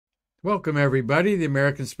Welcome, everybody, to the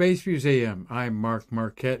American Space Museum. I'm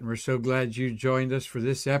Marquette, and we're so glad you joined us for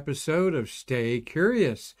this episode of Stay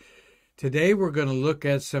Curious. Today, we're going to look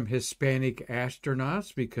at some Hispanic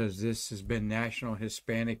astronauts because this has been National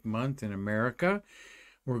Hispanic Month in America.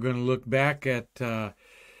 We're going to look back at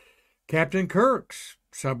Captain Kirk's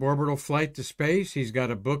suborbital flight to space. He's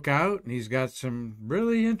got a book out, and he's got some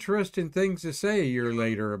really interesting things to say a year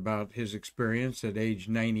later about his experience at age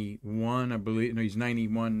 91, I believe. No, he's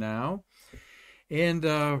 91 now. And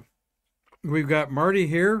we've got Marty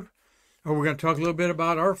here. Oh, we're going to talk a little bit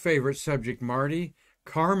about our favorite subject, Marty,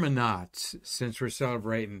 Karmanauts, since we're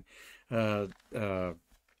celebrating Shatner's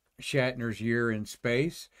year in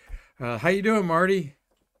space. How you doing, Marty?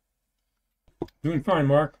 Doing fine,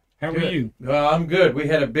 Mark. How are you? Well, I'm good. We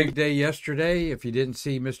had a big day yesterday. If you didn't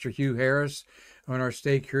see Mr. Hugh Harris on our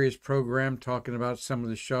Stay Curious program talking about some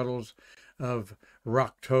of the shuttles of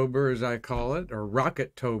Rocktober, as I call it, or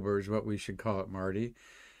Rockettober is what we should call it, Marty.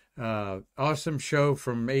 Awesome show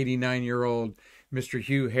from 89-year-old Mr.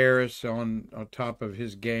 Hugh Harris on top of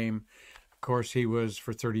his game. Of course, he was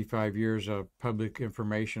for 35 years a public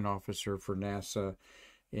information officer for NASA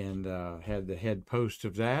and had the head post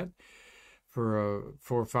of that for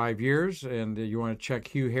 4 or 5 years. And you want to check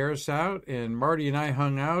Hugh Harris out. And Marty and I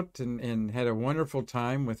hung out and had a wonderful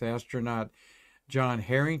time with astronaut John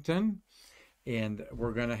Harrington. And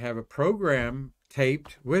we're going to have a program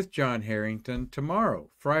taped with John Harrington tomorrow,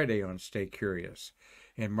 Friday, on Stay Curious.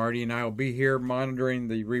 And Marty and I will be here monitoring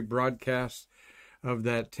the rebroadcast of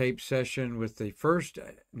that tape session with the first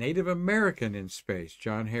Native American in space,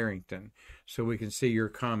 John Harrington, so we can see your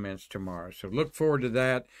comments tomorrow. So look forward to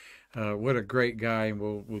that. What a great guy, and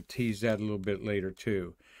we'll tease that a little bit later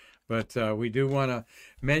too. But we do want to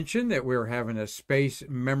mention that we're having a space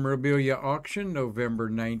memorabilia auction November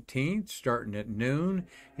 19th, starting at noon.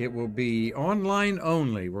 It will be online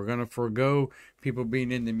only. We're going to forego people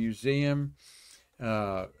being in the museum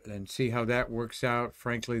and see how that works out.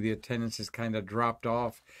 Frankly, the attendance has kind of dropped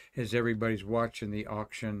off as everybody's watching the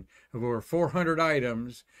auction of over 400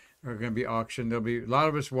 items are going to be auctioned. There'll be a lot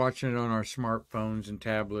of us watching it on our smartphones and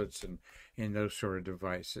tablets and those sort of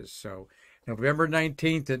devices. So November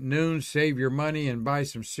 19th at noon, save your money and buy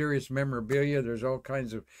some serious memorabilia. There's all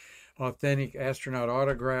kinds of authentic astronaut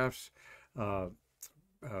autographs,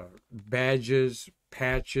 badges,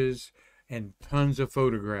 patches, and tons of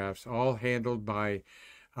photographs, all handled by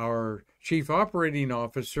our Chief Operating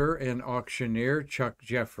Officer and auctioneer, Chuck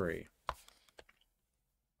Jeffrey.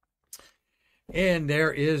 And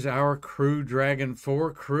there is our Crew Dragon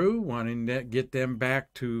 4 crew, wanting to get them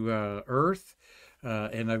back to Earth.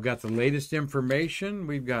 And I've got the latest information.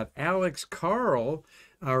 We've got Alex Carl,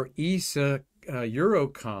 our ESA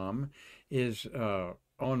Eurocom, is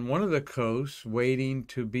on one of the coasts waiting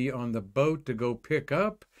to be on the boat to go pick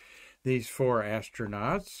up these 4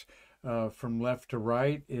 astronauts. From left to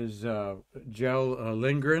right is Jel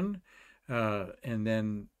Lindgren. And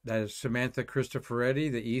then that is Samantha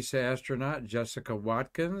Cristoforetti, the ESA astronaut, Jessica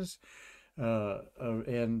Watkins,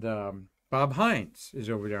 and Bob Hines is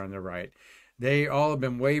over there on the right. They all have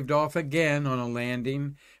been waved off again on a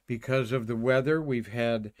landing because of the weather. We've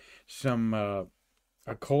had a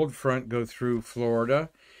cold front go through Florida,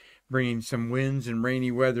 bringing some winds and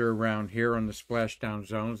rainy weather around here on the splashdown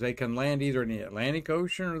zones. They can land either in the Atlantic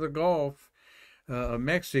Ocean or the Gulf of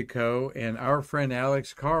Mexico, and our friend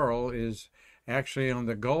Alex Carl is actually on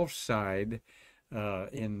the Gulf side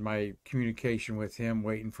in my communication with him,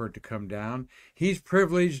 waiting for it to come down. He's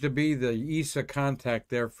privileged to be the ESA contact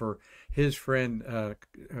there for his friend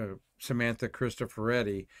Samantha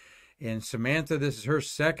Cristoforetti. And Samantha, this is her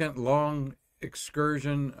second long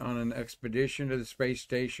excursion on an expedition to the space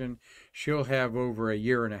station. She'll have over a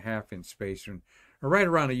year and a half in space, or right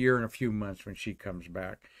around a year and a few months when she comes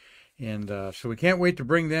back. And so we can't wait to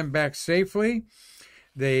bring them back safely.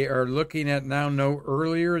 They are looking at now no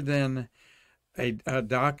earlier than a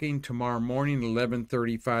docking tomorrow morning,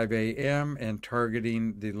 11:35 a.m., and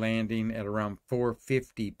targeting the landing at around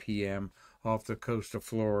 4:50 p.m. off the coast of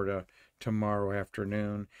Florida tomorrow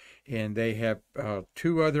afternoon. And they have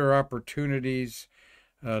 2 other opportunities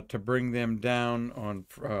to bring them down on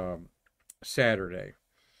Saturday.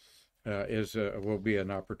 Will be an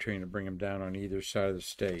opportunity to bring them down on either side of the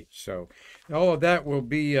state. So all of that will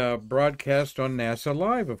be broadcast on NASA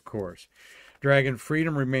Live, of course. Dragon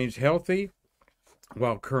Freedom remains healthy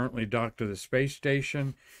while currently docked to the space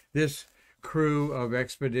station. This crew of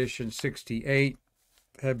Expedition 68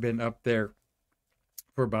 have been up there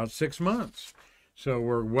for about 6 months. So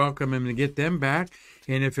we're welcoming to get them back.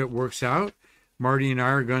 And if it works out, Marty and I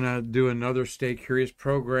are going to do another Stay Curious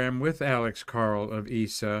program with Alex Carl of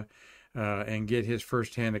ESA and get his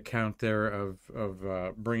firsthand account there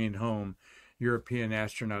of bringing home European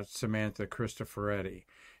astronaut Samantha Cristoforetti.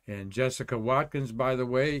 And Jessica Watkins, by the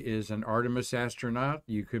way, is an Artemis astronaut.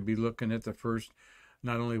 You could be looking at the first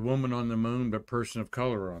not only woman on the moon, but person of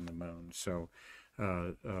color on the moon. So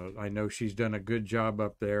I know she's done a good job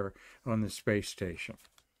up there on the space station.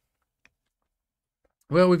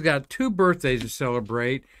 Well, we've got 2 birthdays to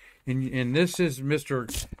celebrate, and this is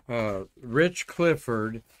Mr. Rich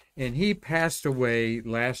Clifford, and he passed away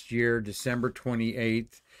last year, December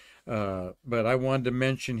 28th. But I wanted to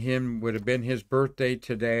mention him. Would have been his birthday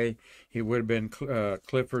today. He would have been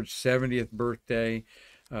Clifford's 70th birthday.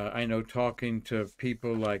 I know, talking to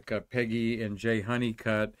people like Peggy and Jay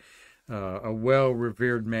Honeycutt, a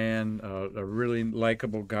well-revered man, a really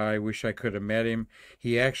likable guy. Wish I could have met him.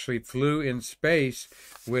 He actually flew in space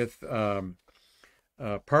with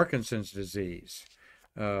Parkinson's disease,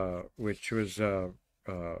 which was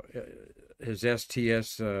his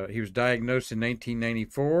STS. He was diagnosed in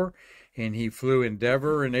 1994, and he flew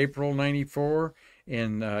Endeavour in April 94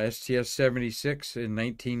 and STS-76 in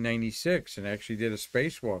 1996, and actually did a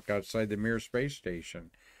spacewalk outside the Mir space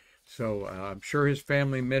station. So I'm sure his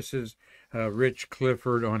family misses Rich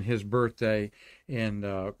Clifford on his birthday, and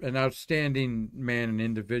an outstanding man and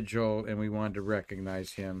individual, and we wanted to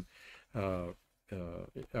recognize him.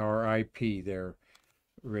 R.I.P. there,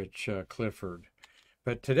 Rich Clifford.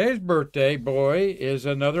 But today's birthday boy is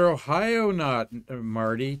another Ohio-naut,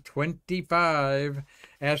 Marty. 25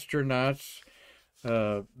 astronauts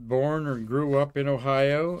born or grew up in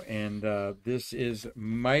Ohio, and this is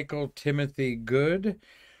Michael Timothy Good,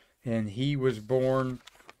 and he was born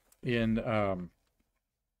in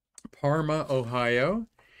Parma, Ohio,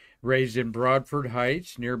 raised in Broadford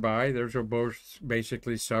Heights nearby. Those are both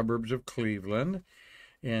basically suburbs of Cleveland.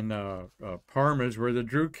 And Parma is where the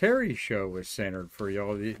Drew Carey show was centered, for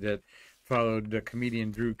y'all that followed the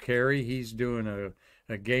comedian Drew Carey. He's doing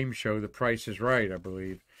a game show, The Price is Right, I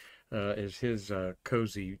believe, is his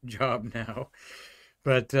cozy job now.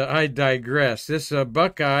 But I digress. This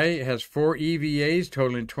Buckeye has 4 EVAs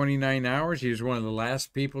totaling 29 hours. He was one of the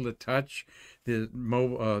last people to touch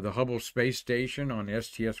the Hubble Space Station on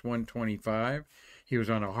STS-125. He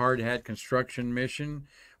was on a hard hat construction mission,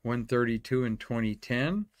 132 in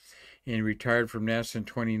 2010, and retired from NASA in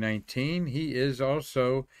 2019. He is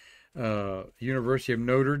also University of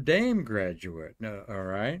Notre Dame graduate. All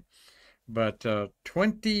right. But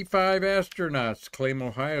 25 astronauts claim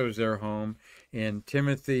Ohio as their home, and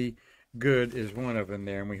Timothy Good is one of them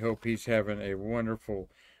there, and we hope he's having a wonderful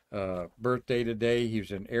birthday today. He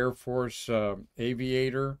was an Air Force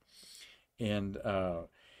aviator, and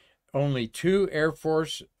only 2 Air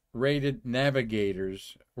Force rated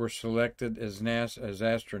navigators were selected as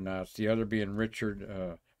astronauts, the other being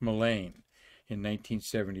Richard Mullane in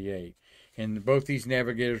 1978. And both these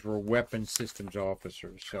navigators were weapons systems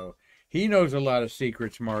officers. So he knows a lot of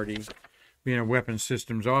secrets, Marty, being a weapons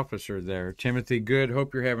systems officer there. Timothy Good,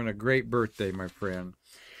 hope you're having a great birthday, my friend.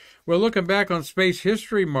 Well, looking back on space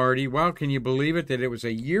history, Marty, wow, can you believe it that it was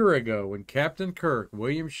a year ago when Captain Kirk,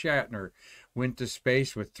 William Shatner, went to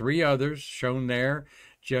space with 3 others, shown there.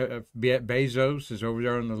 Jeff Bezos is over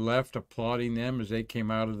there on the left applauding them as they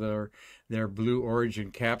came out of their Blue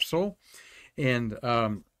Origin capsule. And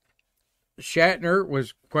Shatner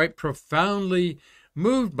was quite profoundly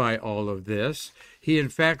moved by all of this. He, in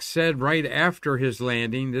fact, said right after his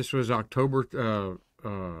landing, this was on October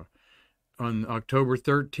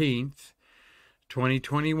 13th,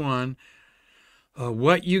 2021,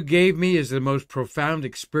 what you gave me is the most profound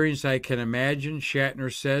experience I can imagine,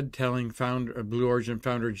 Shatner said, telling Blue Origin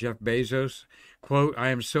founder Jeff Bezos, quote, I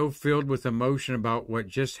am so filled with emotion about what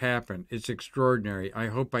just happened. It's extraordinary. I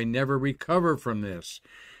hope I never recover from this,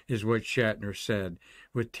 is what Shatner said,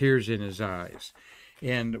 with tears in his eyes.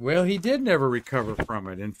 And, well, he did never recover from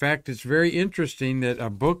it. In fact, it's very interesting that a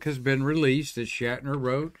book has been released that Shatner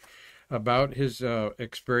wrote about his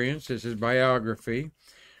experience. It's his biography,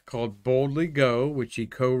 called Boldly Go, which he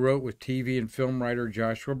co-wrote with TV and film writer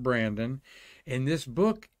Joshua Brandon. And this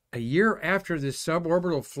book, a year after this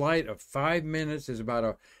suborbital flight of 5 minutes, is about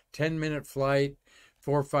a 10-minute flight,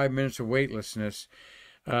 4 or 5 minutes of weightlessness.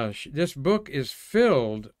 This book is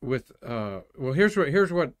filled with, well, here's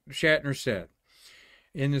what Shatner said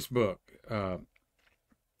in this book.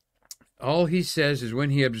 All he says is when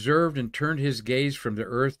he observed and turned his gaze from the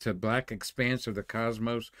earth to the black expanse of the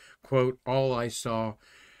cosmos, quote, all I saw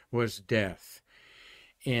was death.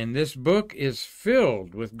 And this book is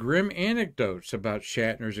filled with grim anecdotes about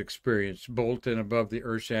Shatner's experience bolting above the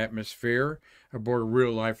Earth's atmosphere aboard a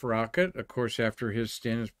real-life rocket, of course, after his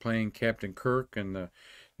stint as playing Captain Kirk in the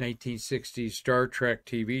 1960s Star Trek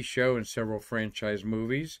TV show and several franchise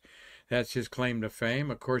movies. That's his claim to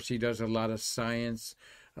fame. Of course, he does a lot of science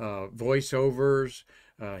voiceovers.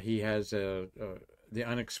 He has The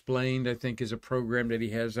Unexplained, I think, is a program that he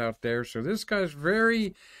has out there. So this guy's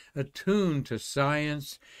very attuned to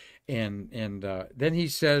science. And then he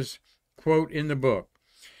says, quote, in the book,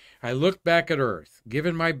 I look back at Earth,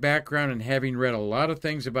 given my background and having read a lot of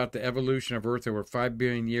things about the evolution of Earth over 5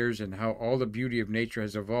 billion years and how all the beauty of nature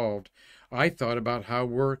has evolved, I thought about how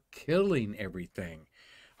we're killing everything.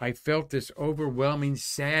 I felt this overwhelming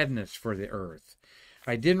sadness for the Earth.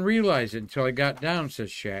 I didn't realize it until I got down,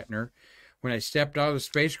 says Shatner. When I stepped out of the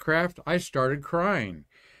spacecraft, I started crying.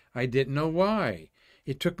 I didn't know why.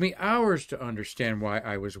 It took me hours to understand why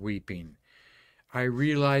I was weeping. I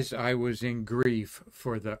realized I was in grief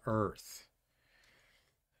for the Earth.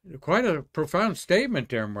 Quite a profound statement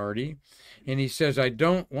there, Marty. And he says, I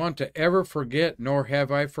don't want to ever forget, nor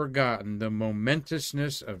have I forgotten, the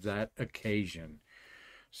momentousness of that occasion.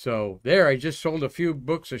 So there, I just sold a few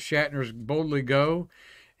books of Shatner's Boldly Go.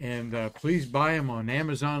 And please buy them on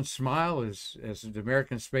Amazon. Smile as the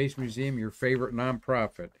American Space Museum, your favorite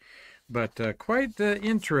nonprofit. But quite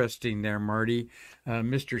interesting there, Marty.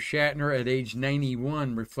 Mr. Shatner at age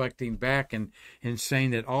 91 reflecting back and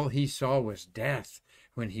saying that all he saw was death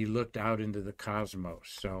when he looked out into the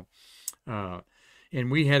cosmos. So,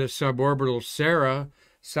 and we had a suborbital Sarah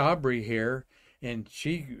Sabri here, and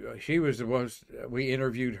she was the one, we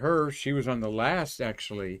interviewed her. She was on the last,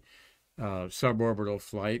 actually, suborbital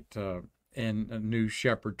flight and New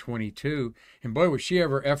Shepard 22. And boy, was she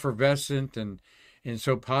ever effervescent and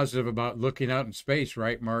so positive about looking out in space,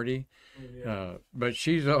 right, Marty? Yeah. But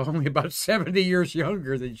she's only about 70 years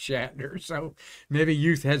younger than Shatner, so maybe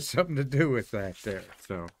youth had something to do with that there.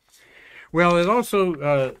 So, well, it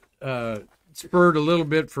also spurred a little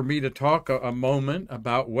bit for me to talk a moment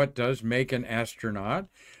about what does make an astronaut.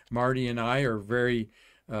 Marty and I are very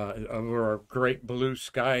over our great blue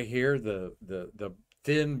sky here, the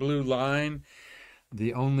thin blue line,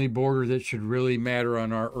 the only border that should really matter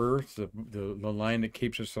on our Earth, the line that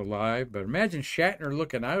keeps us alive. But imagine Shatner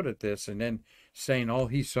looking out at this and then saying all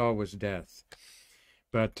he saw was death.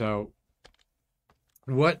 But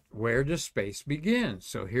where does space begin?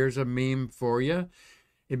 So here's a meme for you.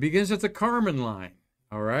 It begins at the Kármán line,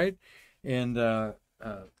 all right? And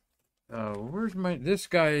where's this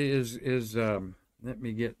guy is let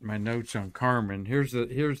me get my notes on Kármán. Here's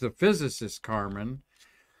the physicist Kármán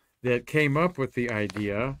that came up with the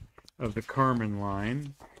idea of the Kármán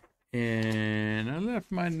line. And I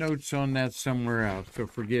left my notes on that somewhere else, so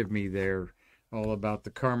forgive me there, all about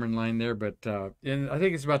the Kármán line there. But I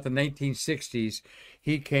think it's about the 1960s,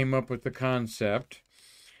 he came up with the concept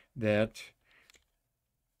that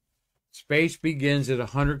space begins at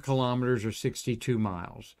 100 kilometers or 62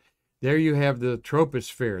 miles. There you have the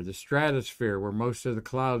troposphere, the stratosphere, where most of the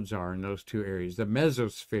clouds are in those two areas. The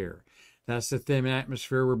mesosphere, that's the thin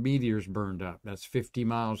atmosphere where meteors burned up. That's 50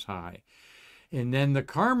 miles high. And then the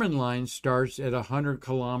Kármán line starts at 100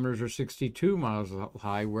 kilometers or 62 miles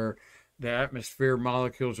high, where the atmosphere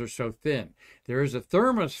molecules are so thin. There is a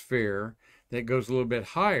thermosphere that goes a little bit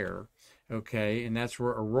higher, okay, and that's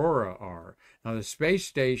where aurora are. Now, the space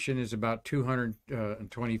station is about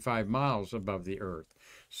 225 miles above the Earth.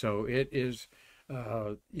 So it is,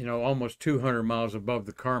 almost 200 miles above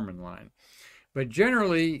the Kármán line. But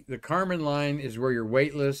generally, the Kármán line is where you're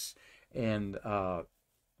weightless, and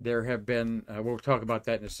there have been, we'll talk about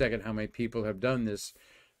that in a second, how many people have done this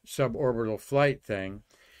suborbital flight thing.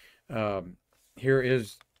 Here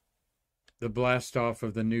is the blast off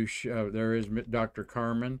of the new, there is Dr.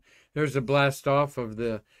 Kármán. There's the blast off of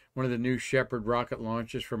one of the New Shepard rocket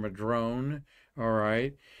launches from a drone, all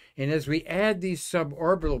right? And as we add these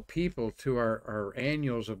suborbital people to our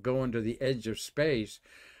annuals of going to the edge of space,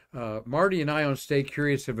 Marty and I on Stay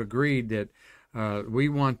Curious have agreed that we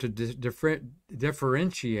want to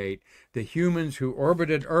differentiate the humans who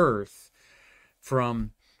orbited Earth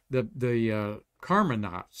from the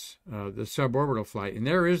Kármánauts, the suborbital flight. And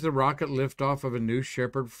there is the rocket liftoff of a New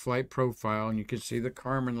Shepard flight profile, and you can see the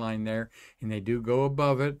Kármán line there, and they do go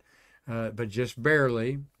above it, but just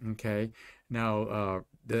barely, okay? Now,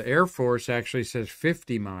 the Air Force actually says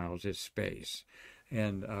 50 miles is space,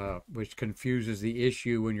 and which confuses the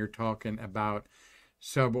issue when you're talking about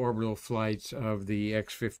suborbital flights of the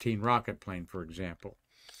X-15 rocket plane, for example.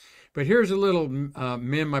 But here's a little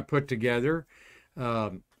meme I put together.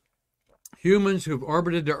 Humans who've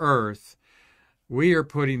orbited the Earth, we are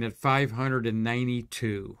putting at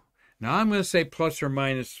 592. Now, I'm going to say plus or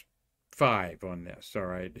minus 5 on this, all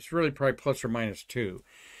right? It's really probably plus or minus 2.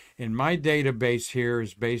 And my database here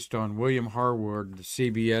is based on William Harward, the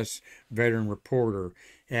CBS veteran reporter.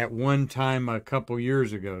 At one time, a couple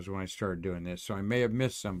years ago is when I started doing this, so I may have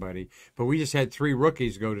missed somebody. But we just had 3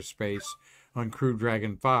 rookies go to space on Crew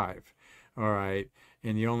Dragon 5. All right.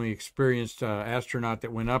 And the only experienced astronaut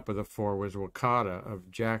that went up of the 4 was Wakata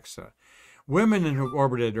of JAXA. Women who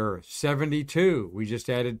orbited Earth, 72. We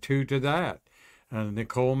just added 2 to that.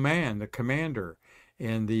 Nicole Mann, the commander,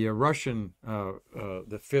 and the Russian,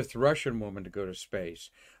 the 5th Russian woman to go to space.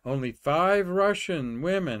 Only 5 Russian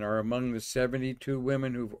women are among the 72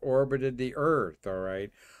 women who've orbited the Earth, all right?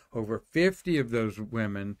 Over 50 of those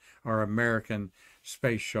women are American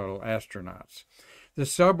space shuttle astronauts. The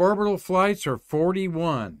suborbital flights are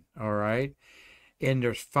 41, all right? And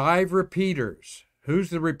there's 5 repeaters. Who's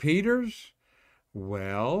the repeaters?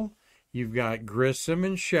 Well, you've got Grissom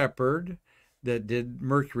and Shepard that did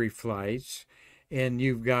Mercury flights, and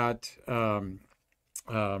you've got the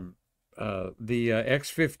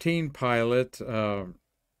X-15 pilot,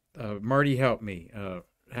 Marty, help me,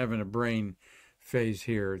 having a brain phase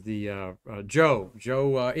here, the Joe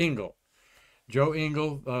Engel. Joe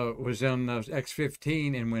Engel was on the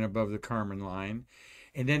X-15 and went above the Kármán line.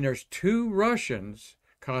 And then there's 2 Russians,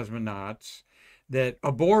 cosmonauts, that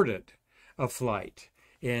aborted a flight.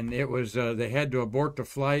 And it was, they had to abort the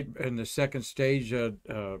flight in the second stage,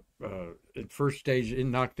 first stage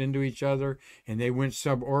knocked into each other, and they went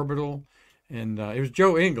suborbital. And it was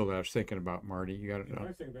Joe Engel that I was thinking about, Marty. You got it. I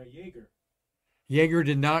was thinking about Yeager. Yeager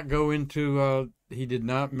did not go into, he did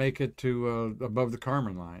not make it to above the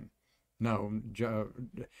Kármán line. No,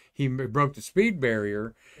 he broke the speed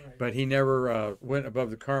barrier, right, but he never went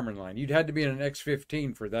above the Kármán line. You'd had to be in an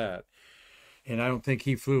X-15 for that. And I don't think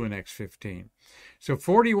he flew an X-15. So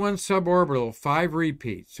 41 suborbital, 5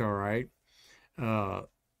 repeats, all right?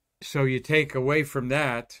 So you take away from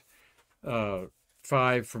that,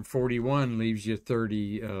 5 from 41 leaves you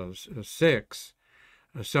 36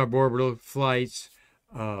 suborbital flights.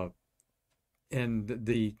 And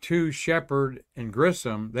the 2 Shepard and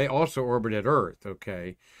Grissom, they also orbited Earth,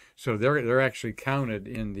 okay? So they're actually counted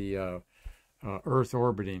in the Earth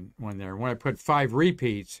orbiting one there. When I put 5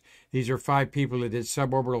 repeats, these are 5 people that did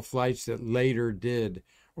suborbital flights that later did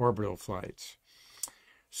orbital flights.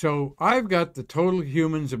 So I've got the total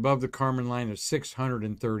humans above the Kármán line of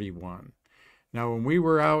 631. Now, when we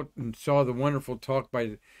were out and saw the wonderful talk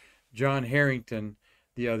by John Harrington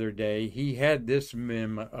the other day, he had this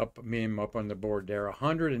meme up on the board there.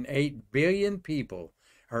 108 billion people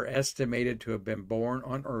are estimated to have been born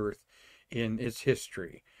on Earth in its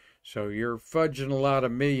history. So you're fudging a lot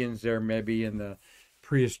of millions there, maybe in the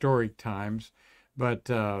prehistoric times, but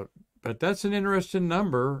that's an interesting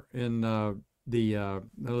number in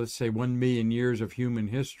let's say 1 million years of human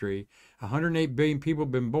history. 108 billion people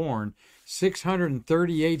have been born.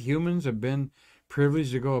 638 humans have been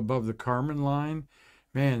privileged to go above the Kármán line.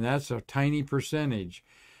 Man, that's a tiny percentage.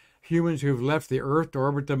 Humans who've left the Earth to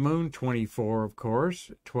orbit the moon, 24, of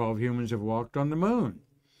course. 12 humans have walked on the moon.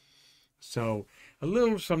 So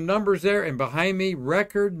some numbers there, and behind me,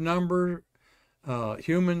 record number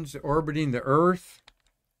humans orbiting the Earth.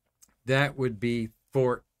 That would be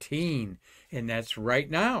 14, and that's right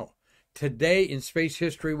now. Today in space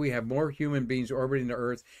history, we have more human beings orbiting the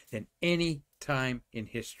Earth than any time in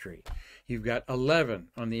history. You've got 11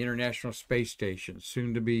 on the International Space Station,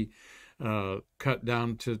 soon to be cut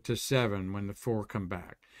down to 7 when the 4 come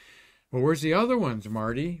back. Well, where's the other ones,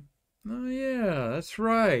 Marty? Oh, yeah, that's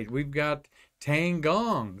right. We've got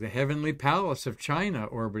Tiangong, the heavenly palace of China,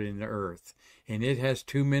 orbiting the Earth, and it has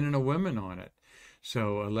 2 men and a woman on it.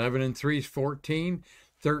 So 11 and 3 is 14.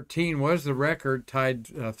 13 was the record, tied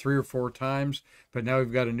 3 or 4 times, but now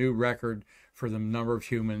we've got a new record for the number of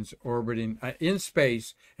humans orbiting in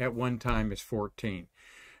space at one time is 14.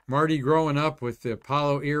 Marty, growing up with the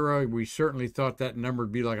Apollo era, we certainly thought that number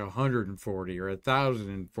would be like 140 or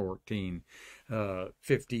 1,014,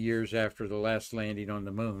 50 years after the last landing on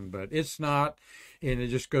the moon, but it's not, and it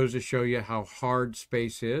just goes to show you how hard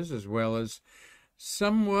space is, as well as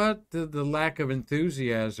somewhat the lack of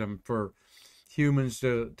enthusiasm for humans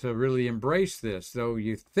to really embrace this. Though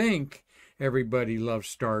you think everybody loves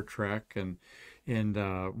Star Trek and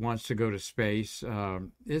wants to go to space,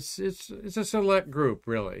 it's a select group,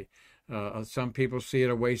 really. Some people see it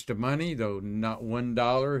a waste of money, though not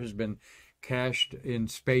 $1 has been cashed in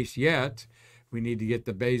space yet. We need to get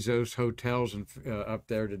the Bezos hotels up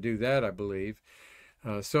there to do that, I believe.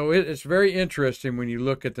 So it's very interesting when you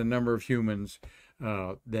look at the number of humans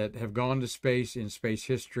that have gone to space in space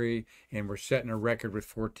history, and we're setting a record with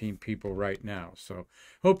 14 people right now. So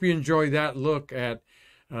hope you enjoy that look at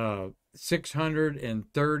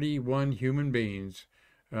 631 human beings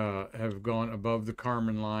have gone above the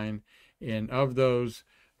Kármán line, and of those,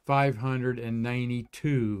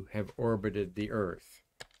 592 have orbited the Earth.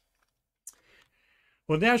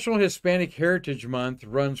 Well, National Hispanic Heritage Month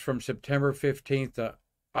runs from September 15th to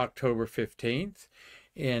October 15th,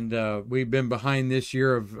 and we've been behind this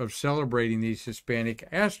year of celebrating these Hispanic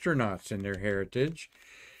astronauts and their heritage.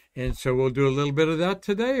 And so we'll do a little bit of that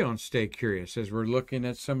today on Stay Curious as we're looking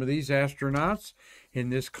at some of these astronauts in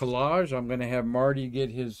this collage. I'm going to have Marty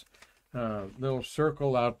get his little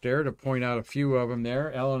circle out there to point out a few of them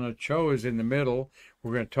there. Ellen Ochoa is in the middle.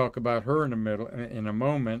 We're going to talk about her in a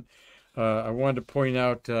moment. I wanted to point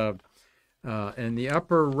out in the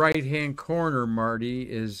upper right-hand corner,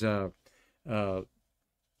 Marty, is Joe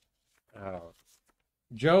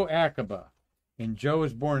Acaba. And Joe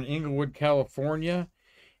was born in Inglewood, California.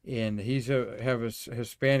 And he's has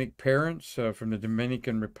Hispanic parents from the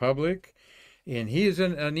Dominican Republic, and he is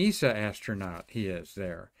an ESA astronaut. He is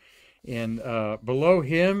there, and below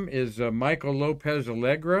him is Michael Lopez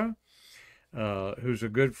Allegra, who's a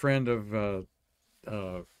good friend of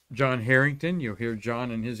John Harrington. You'll hear John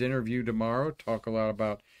in his interview tomorrow talk a lot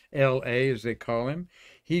about L.A. as they call him.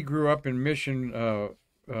 He grew up in Mission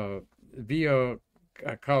Villa,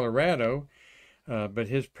 Colorado. But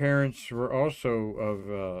his parents were also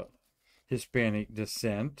of Hispanic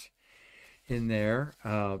descent in there.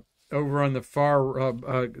 Over on the far,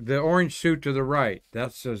 the orange suit to the right,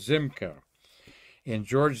 that's Zimka. And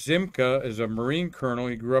George Zimka is a Marine colonel.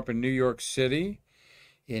 He grew up in New York City,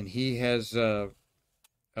 and he has a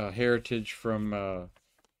heritage from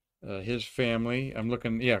his family. I'm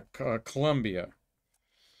looking, Columbia.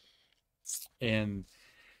 And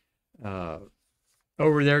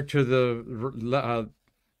over there to the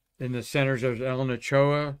in the centers of Ellen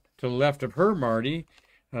Ochoa, to the left of her, Marty,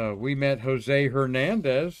 we met Jose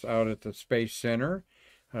Hernandez out at the Space Center.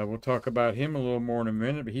 We'll talk about him a little more in a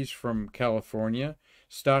minute, but he's from California,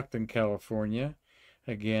 Stockton, California.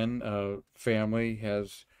 Again, family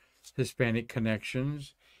has Hispanic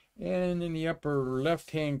connections. And in the upper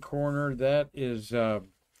left-hand corner, that is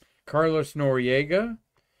Carlos Noriega,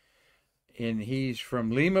 and he's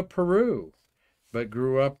from Lima, Peru, but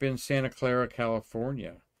grew up in Santa Clara,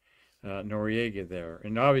 California. Noriega there.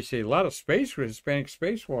 And obviously a lot of Hispanic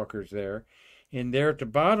spacewalkers there. And there at the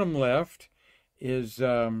bottom left is,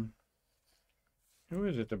 who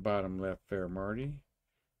is at the bottom left there, Marty?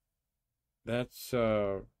 That's,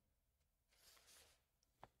 I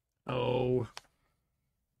don't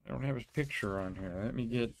have his picture on here. Let me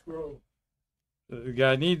get,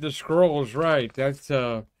 I need the scrolls right. That's,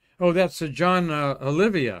 that's John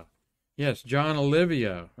Olivia. Yes, John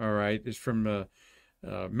Olivia, all right, is from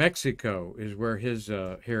Mexico, is where his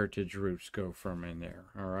heritage roots go from in there,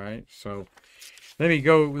 all right? So let me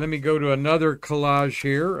go to another collage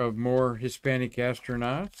here of more Hispanic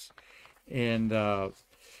astronauts. And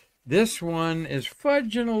this one is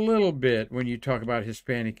fudging a little bit when you talk about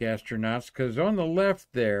Hispanic astronauts, because on the left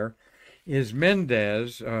there is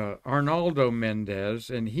Mendez, Arnaldo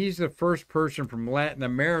Mendez, and he's the first person from Latin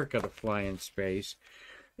America to fly in space.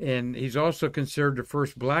 And he's also considered the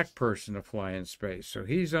first black person to fly in space. So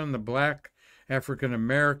he's on the black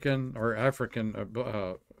African-American or African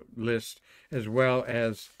list as well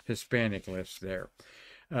as Hispanic list there.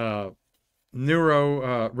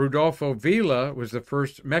 Rudolfo Villa was the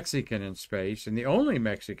first Mexican in space and the only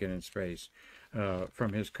Mexican in space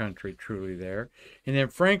from his country, truly there. And then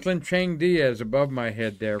Franklin Chang Diaz above my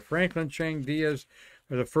head there. Franklin Chang Diaz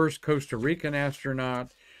was the first Costa Rican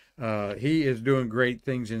astronaut. He is doing great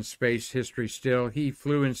things in space history still. He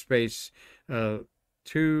flew in space 7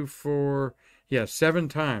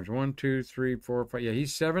 times. 1, 2, 3, 4, 5. Yeah,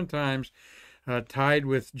 he's 7 times tied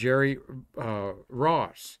with Jerry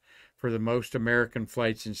Ross for the most American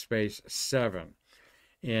flights in space, 7.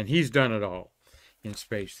 And he's done it all in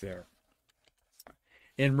space there.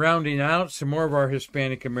 And rounding out some more of our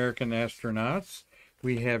Hispanic American astronauts,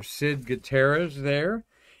 we have Sid Gutierrez there.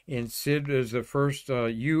 And Sid is the first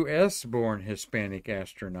U.S.-born Hispanic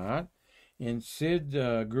astronaut. And Sid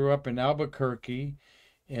grew up in Albuquerque,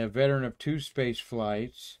 a veteran of 2 space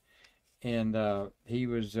flights, and he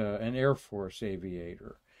was an Air Force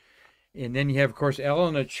aviator. And then you have, of course,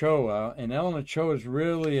 Ellen Ochoa, and Ellen Ochoa is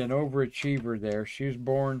really an overachiever there. She was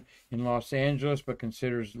born in Los Angeles, but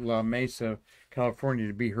considers La Mesa, California,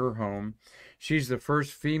 to be her home. She's the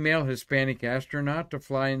first female Hispanic astronaut to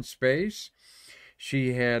fly in space.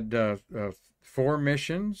 She had 4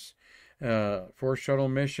 missions, 4 shuttle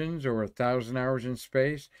missions, over 1,000 hours in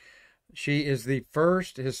space. She is the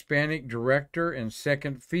first Hispanic director and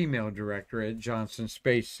second female director at Johnson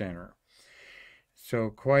Space Center.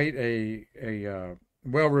 So quite a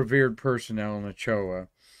well-revered person, Ellen Ochoa.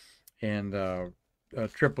 And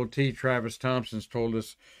Triple T, Travis Thompson's told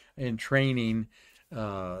us in training,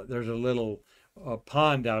 there's a little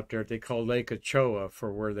pond out there they call Lake Ochoa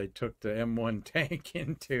for where they took the M1 tank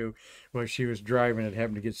into while she was driving it,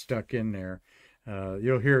 having to get stuck in there.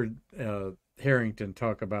 You'll hear Harrington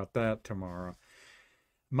talk about that tomorrow.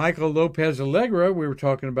 Michael Lopez Allegra, we were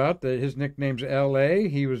talking about, his nickname's L.A.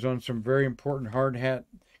 He was on some very important hard hat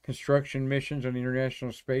construction missions on the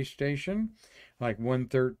International Space Station, like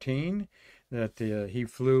 113, that he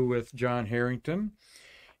flew with John Harrington.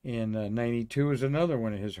 And 92 is another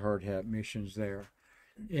one of his hard hat missions there.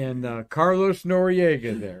 And Carlos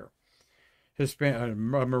Noriega there, a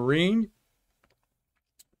Marine,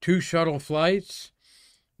 2 shuttle flights,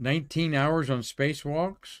 19 hours on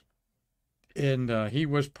spacewalks. And he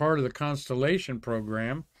was part of the Constellation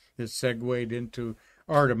program that segued into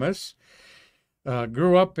Artemis.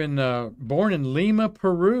 Grew up born in Lima,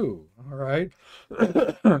 Peru. All right.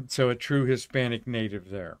 So a true Hispanic native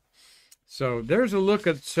there. So there's a look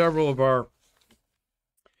at several of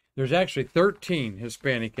there's actually 13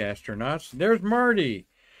 Hispanic astronauts. There's Marty.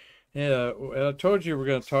 I told you we're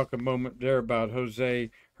going to talk a moment there about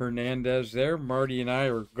Jose Hernandez there. Marty and I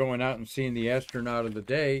are going out and seeing the astronaut of the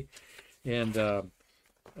day. And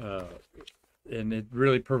it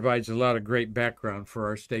really provides a lot of great background for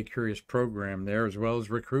our Stay Curious program there, as well as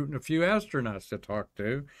recruiting a few astronauts to talk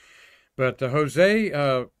to. But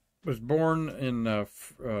Jose was born in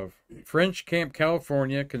French Camp,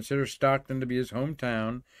 California, considers Stockton to be his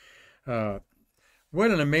hometown.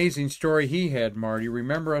 What an amazing story he had, Marty.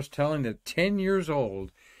 Remember us telling that 10 years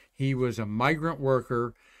old, he was a migrant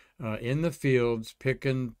worker in the fields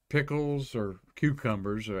picking pickles or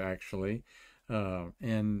cucumbers, actually,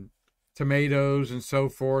 and tomatoes and so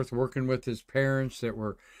forth, working with his parents that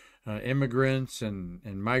were immigrants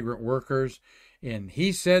and migrant workers. And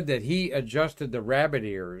he said that he adjusted the rabbit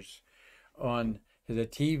ears on the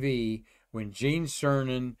TV when Gene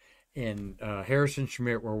Cernan and Harrison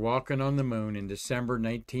Schmitt were walking on the moon in December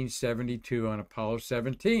 1972 on Apollo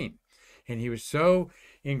 17. And he was so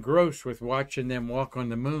engrossed with watching them walk on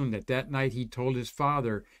the moon that night he told his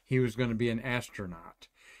father he was going to be an astronaut.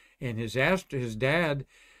 And his dad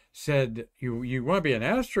said, you want to be an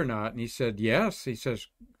astronaut? And he said, yes. He says,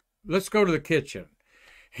 let's go to the kitchen.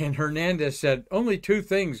 And Hernandez said, only 2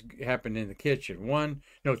 things happened in the kitchen.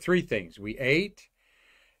 3 things. We ate.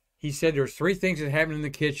 He said there's 3 things that happened in the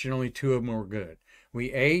kitchen, only 2 of them were good.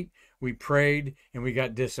 We ate, we prayed, and we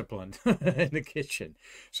got disciplined in the kitchen.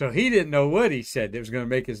 So he didn't know what he said that was going to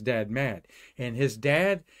make his dad mad. And his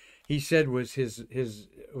dad, he said, was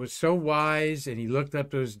so wise, and he looked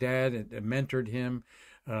up to his dad and mentored him.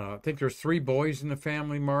 I think there's 3 boys in the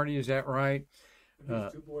family, Marty, is that right?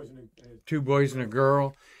 2 boys and a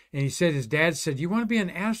girl. And he said, his dad said, you want to be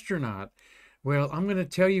an astronaut? Well, I'm going to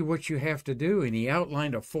tell you what you have to do. And he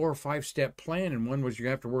outlined a 4 or 5 step plan. And one was you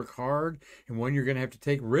have to work hard. And one, you're going to have to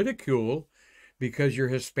take ridicule because you're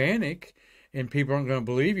Hispanic and people aren't going to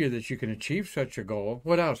believe you that you can achieve such a goal.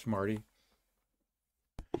 What else, Marty?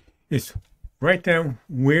 It's write down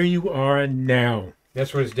where you are now.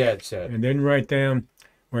 That's what his dad said. And then write down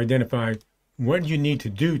or identify what you need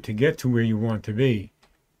to do to get to where you want to be.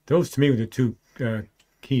 Those, to me, were the 2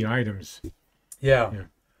 key items. Yeah.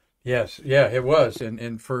 Yes. Yeah, it was.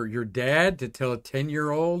 And for your dad to tell a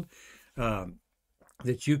 10-year-old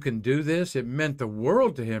that you can do this, it meant the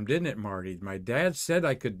world to him, didn't it, Marty? My dad said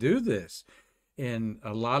I could do this. And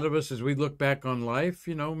a lot of us, as we look back on life,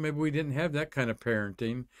 maybe we didn't have that kind of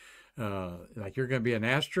parenting. Like, you're going to be an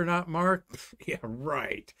astronaut, Mark? Yeah,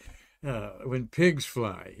 right. When pigs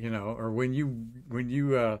fly, or when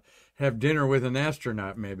you have dinner with an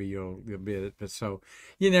astronaut, maybe you'll be it. But so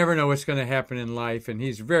you never know what's going to happen in life. And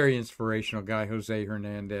he's a very inspirational guy, Jose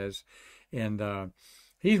Hernandez, and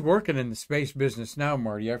he's working in the space business now,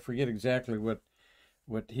 Marty. I forget exactly what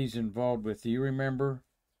he's involved with. Do you remember?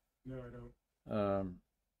 No, I don't.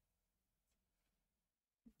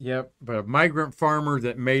 Yep, but a migrant farmer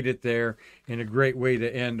that made it there, and a great way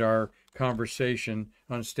to end our conversation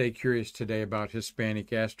on Stay Curious today about Hispanic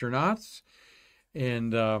astronauts.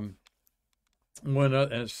 And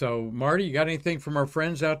so, Marty, you got anything from our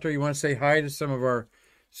friends out there? You want to say hi to some of our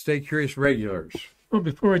Stay Curious regulars? Well,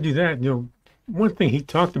 before I do that, one thing he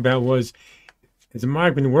talked about was, as a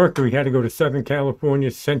migrant worker, he had to go to Southern California,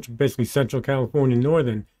 basically Central California,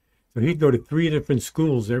 Northern. So he'd go to 3 different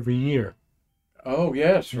schools every year. Oh,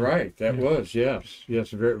 yes, right. That was, yes.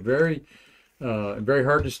 Very, very, very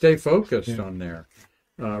hard to stay focused on there.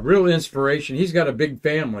 Real inspiration. He's got a big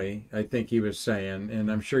family, I think he was saying,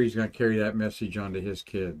 and I'm sure he's going to carry that message on to his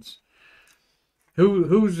kids.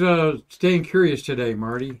 Who's staying curious today,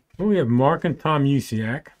 Marty? Well, we have Mark and Tom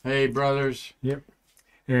Usiak. Hey, brothers. Yep.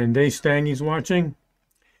 And Dave Stangy's watching.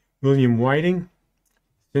 William Whiting.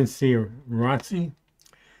 Cynthia Rotzi.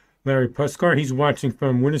 Larry Puskar. He's watching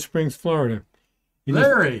from Winter Springs, Florida. He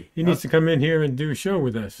needs to come in here and do a show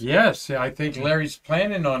with us. Yes, I think Larry's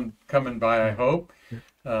planning on coming by, I hope.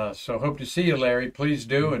 So hope to see you, Larry. Please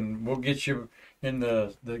do, and we'll get you in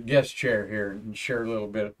the guest chair here and share a little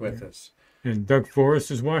bit with us. And Doug Forrest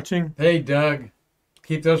is watching. Hey, Doug.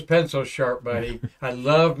 Keep those pencils sharp, buddy. I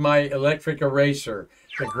love my electric eraser.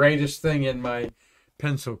 The greatest thing in my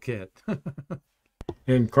pencil kit.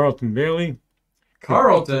 And Carlton Bailey.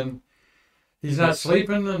 Carlton? He's not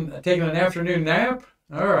sleeping and taking an afternoon nap?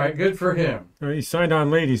 All right, good for him. He signed on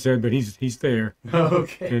late, he said, but he's there.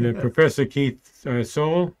 Okay. And Professor Keith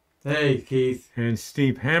Sowell. Hey, Keith. And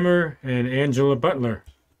Steve Hammer and Angela Butler.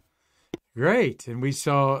 Great. And we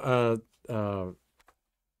saw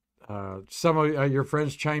some of your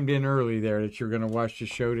friends chimed in early there that you're going to watch the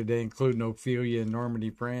show today, including Ophelia in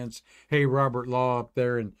Normandy, France. Hey, Robert Law up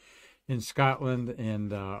there in Scotland,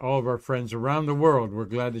 and all of our friends around the world. We're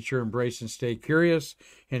glad that you're embracing Stay Curious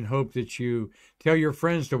and hope that you tell your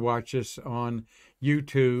friends to watch us on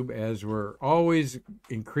YouTube, as we're always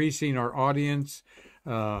increasing our audience.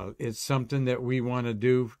 It's something that we want to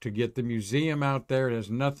do to get the museum out there. It has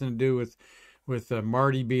nothing to do with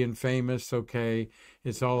Marty being famous, okay?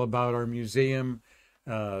 It's all about our museum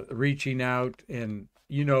reaching out, and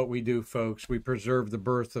you know what we do, folks. We preserve the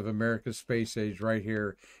birth of America's space age right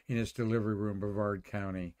here in its delivery room, Brevard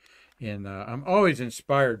County. And I'm always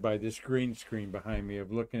inspired by this green screen behind me,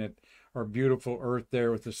 of looking at our beautiful Earth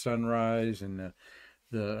there with the sunrise and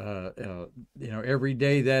every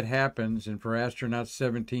day that happens, and for astronauts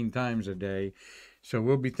 17 times a day. So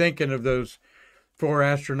we'll be thinking of those 4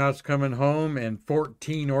 astronauts coming home and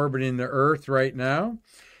 14 orbiting the Earth right now.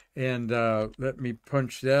 And let me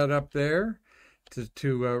punch that up there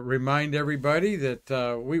to remind everybody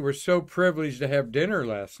that we were so privileged to have dinner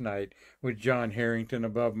last night with John Harrington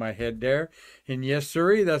above my head there. And yes,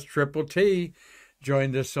 sirree, that's Triple T.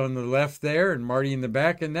 Joined us on the left there, and Marty in the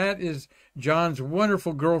back. And that is John's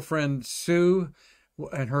wonderful girlfriend, Sue.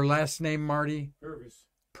 And her last name, Marty?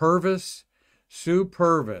 Purvis. Sue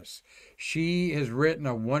Purvis. She has written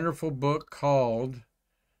a wonderful book called,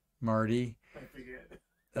 Marty, I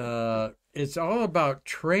forget. It's all about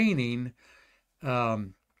training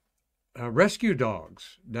rescue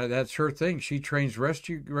dogs. That's her thing. She trains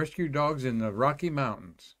rescue dogs in the Rocky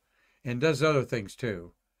Mountains and does other things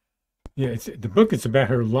too. Yeah, the book is about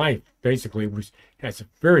her life, basically, which has a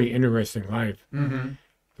very interesting life. Mm-hmm.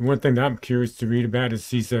 The one thing that I'm curious to read about is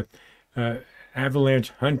she's a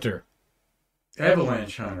avalanche hunter.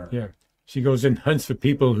 Avalanche hunter. Yeah. She goes and hunts for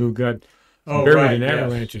people who got buried in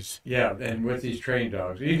avalanches. Yes. Yeah, and with these trained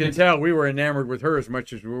dogs. You can tell we were enamored with her as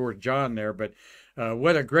much as we were with John there, but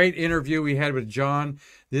what a great interview we had with John.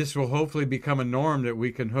 This will hopefully become a norm, that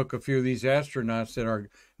we can hook a few of these astronauts, that our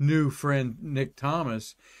new friend Nick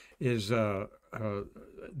Thomas is the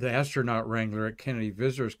astronaut wrangler at Kennedy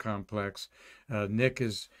Visitors Complex. Nick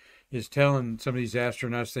is telling some of these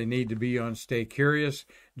astronauts they need to be on Stay Curious.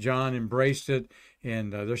 John embraced it,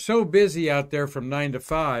 and they're so busy out there from 9 to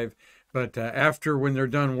 5, but after, when they're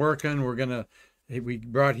done working, we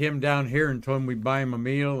brought him down here and told him we'd buy him a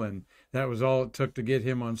meal, and that was all it took to get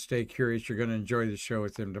him on Stay Curious. You're going to enjoy the show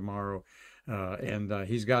with him tomorrow.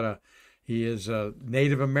 He is a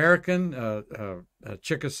Native American, a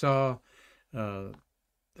Chickasaw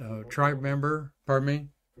tribe member, pardon me?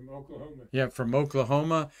 From Oklahoma. Yeah, from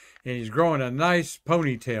Oklahoma, and he's growing a nice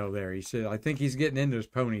ponytail there. He said, I think he's getting into his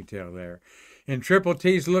ponytail there. And Triple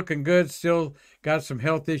T's looking good, still got some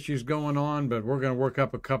health issues going on, but we're going to work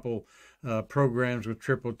up a couple programs with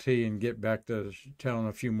Triple T and get back to telling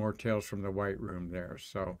a few more tales from the White Room there.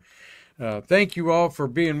 So thank you all for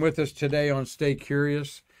being with us today on Stay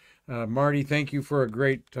Curious. Marty, thank you for a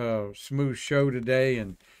great, smooth show today,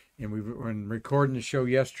 and we were recording the show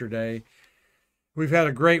yesterday. We've had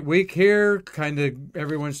a great week here. Kind of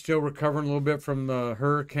everyone's still recovering a little bit from the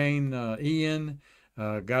Hurricane Ian.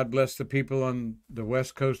 God bless the people on the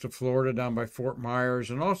west coast of Florida, down by Fort Myers,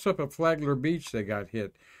 and also up at Flagler Beach. They got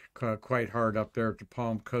hit quite hard up there at the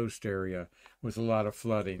Palm Coast area with a lot of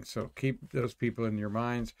flooding. So keep those people in your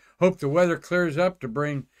minds. Hope the weather clears up to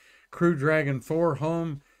bring Crew Dragon 4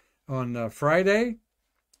 home on Friday.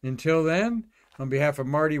 Until then, on behalf of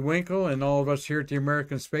Marty Winkle and all of us here at the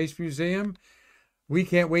American Space Museum, we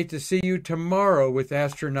can't wait to see you tomorrow with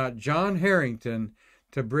astronaut John Harrington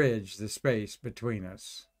to bridge the space between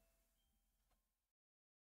us.